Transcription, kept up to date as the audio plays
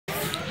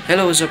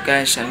Hello, what's up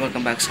guys, and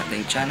welcome back sa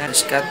ating channel.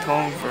 Just got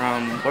home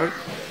from work,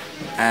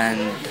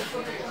 and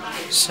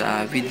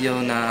sa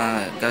video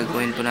na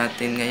gagawin po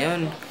natin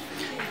ngayon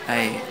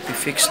ay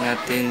i-fix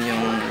natin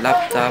yung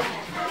laptop,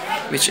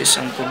 which is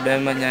ang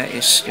problema niya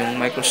is yung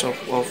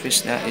Microsoft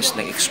Office na is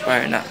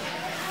nag-expire na.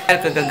 Dahil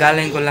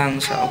kagagaling ko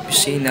lang sa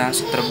opisina,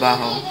 sa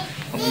trabaho,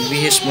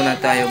 magbibihis muna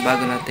tayo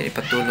bago natin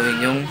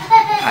ipatuloy yung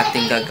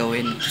ating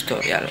gagawin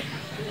tutorial.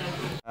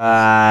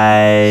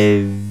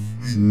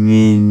 5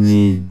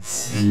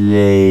 minutes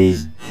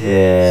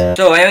later.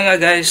 So, ayun nga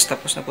guys,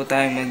 tapos na po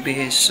tayong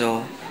magbihis.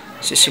 So,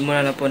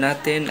 sisimulan na po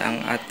natin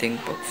ang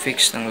ating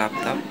pag-fix ng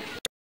laptop.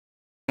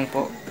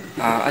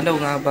 Ano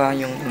nga ba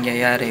yung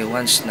nangyayari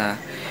once na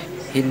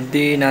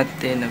hindi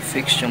natin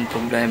na-fix yung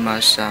problema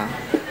sa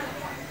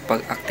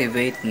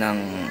pag-activate ng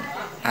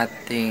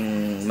ating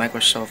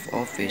Microsoft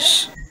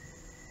Office?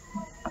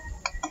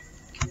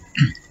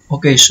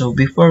 Okay, so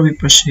before we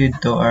proceed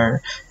to our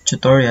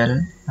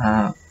tutorial,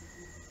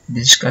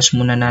 discuss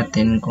muna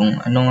natin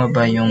kung ano nga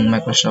ba yung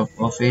Microsoft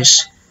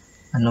Office,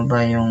 ano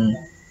ba yung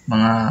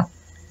mga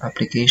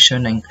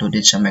application na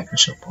included sa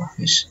Microsoft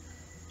Office.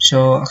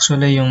 So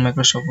actually yung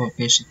Microsoft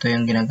Office, ito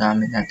yung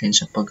ginagamit natin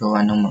sa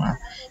paggawa ng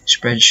mga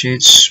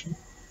spreadsheets,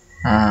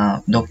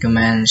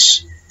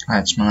 documents,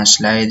 at mga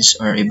slides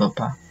or iba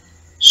pa.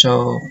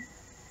 So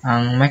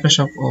ang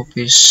Microsoft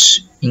Office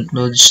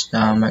includes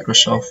the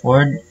Microsoft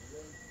Word,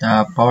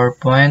 the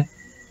PowerPoint,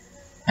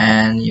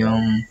 and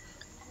yung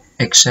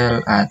Excel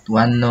at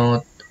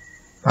OneNote,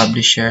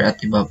 Publisher at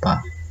iba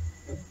pa.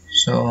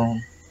 So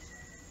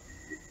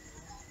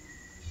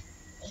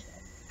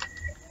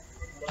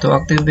to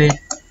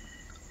activate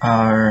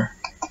our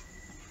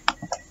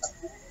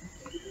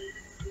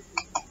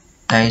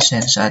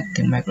license at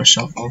the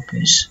Microsoft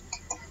Office,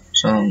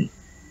 so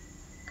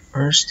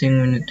first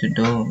thing we need to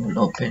do,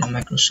 we'll open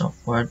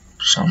Microsoft Word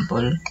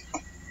sample.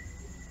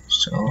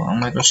 So ang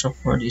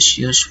Microsoft Word is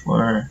used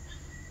for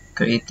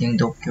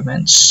creating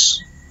documents.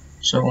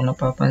 So kung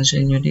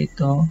napapansin nyo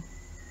dito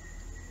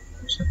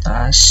sa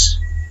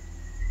taas,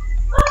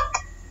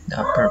 the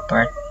upper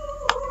part,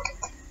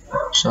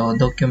 so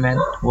document,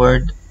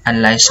 Word,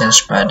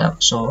 unlicensed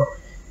product. So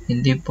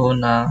hindi po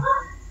na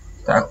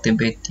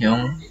ka-activate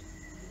yung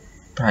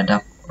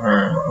product,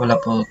 or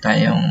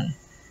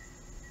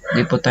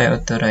hindi po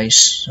tayo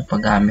authorized sa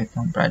paggamit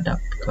ng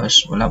product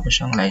because wala po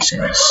siyang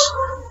license.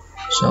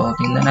 So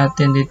tingnan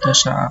natin dito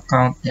sa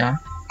account niya.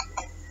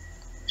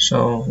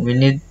 So we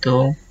need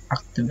to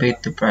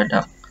activate the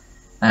product,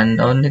 and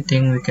the only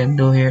thing we can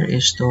do here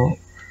is to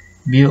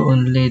view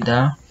only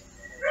the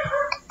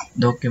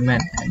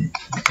document, and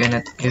we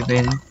cannot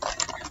even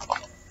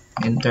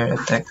enter a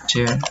text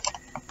here.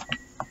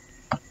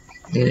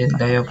 Hindi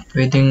tayo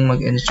pwedeng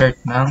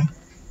mag-insert ng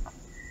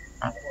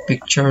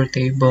picture,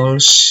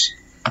 tables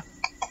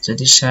sa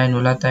design,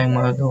 wala tayong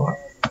magagawa,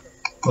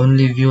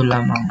 only view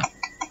lamang.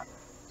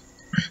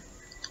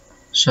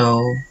 So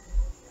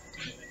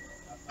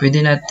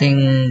pwede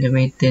nating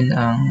gamitin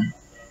ang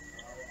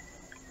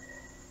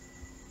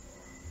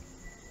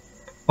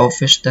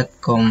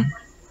office.com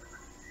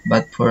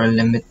but for a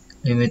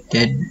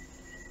limited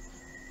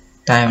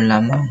time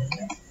lamang,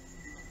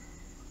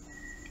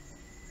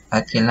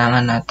 at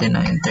kailangan natin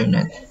ng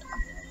internet.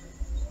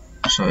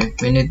 So if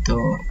we need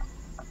to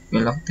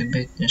will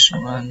activate this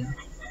one,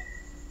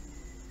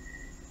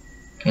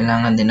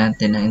 kailangan din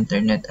natin ng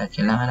internet at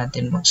kailangan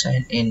natin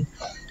mag-sign in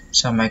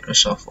sa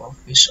Microsoft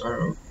Office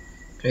or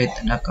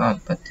create an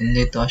account, but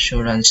hindi to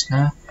assurance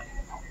na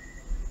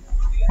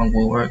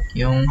mag-work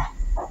yung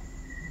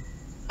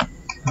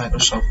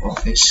Microsoft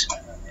Office.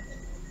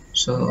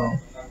 So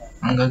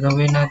ang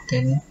gagawin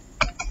natin,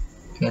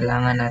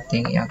 kailangan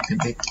nating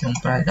i-activate yung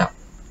product.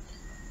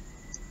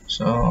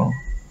 So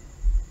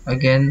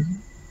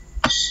again,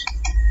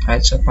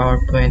 kahit sa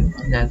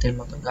PowerPoint hindi natin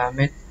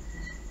magagamit.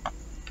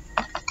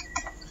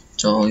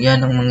 So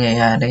yan ang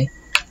mangyayari,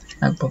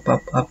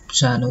 nagpa-pop up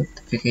sa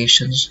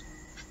notifications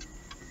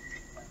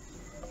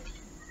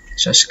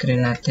sa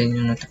screen natin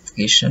yung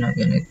notification na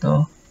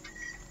ganito,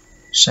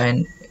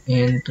 sign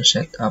in to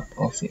set up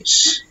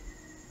Office.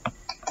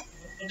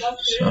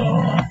 So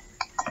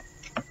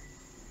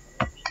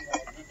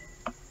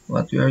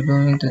what we are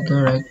going to do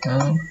right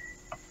now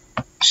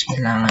is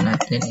kailangan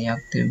natin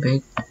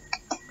i-activate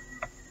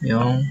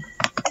yung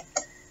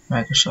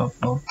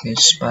Microsoft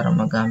Office para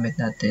magamit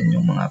natin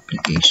yung mga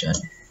application.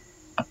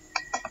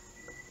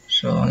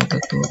 So ang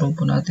ituturo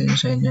po natin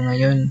sa inyo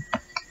ngayon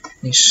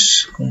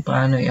is kung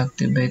paano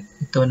i-activate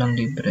ito ng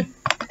libre.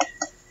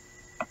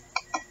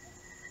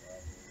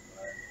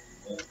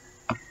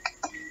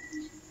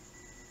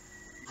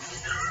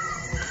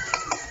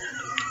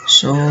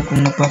 So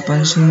kung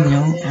napapansin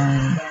nyo,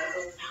 ang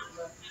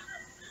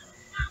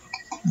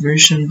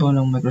version po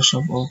ng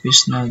Microsoft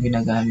Office na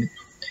ginagamit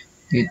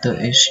dito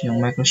is yung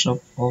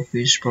Microsoft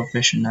Office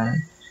Professional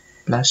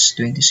Plus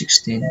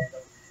 2016.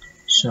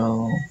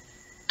 So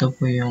ito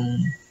po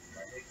yung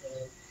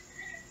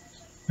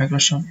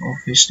Microsoft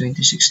Office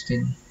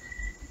 2016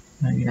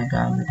 na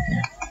ginagamit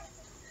niya.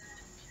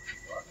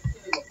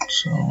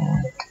 So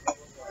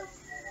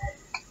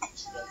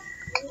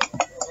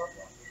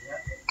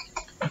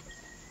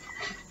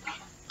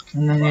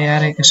Ang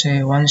nangyayari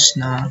kasi once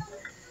na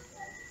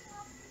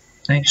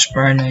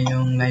na-expire na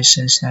yung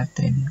license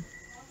natin,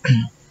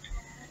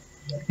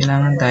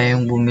 kailangan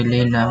tayong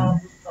bumili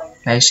ng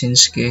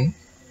license key,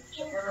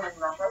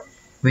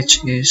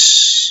 which is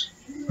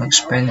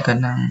mag-spend ka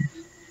ng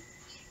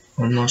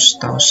almost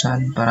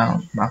 1,000 para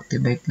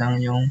ma-activate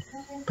lang yung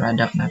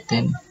product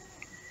natin.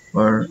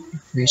 Or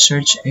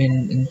research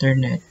in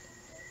internet,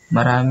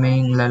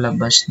 maraming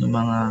lalabas ng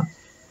mga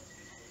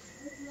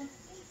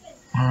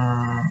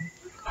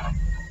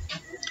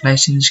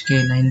license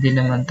key na hindi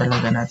naman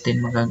talaga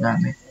natin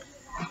magagamit.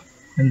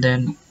 And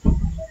then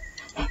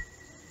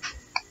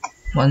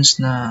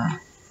once na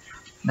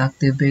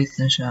na-activate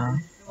na siya,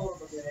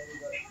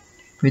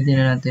 pwede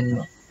na natin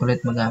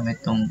ulit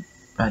magamit tong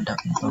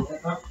product na to.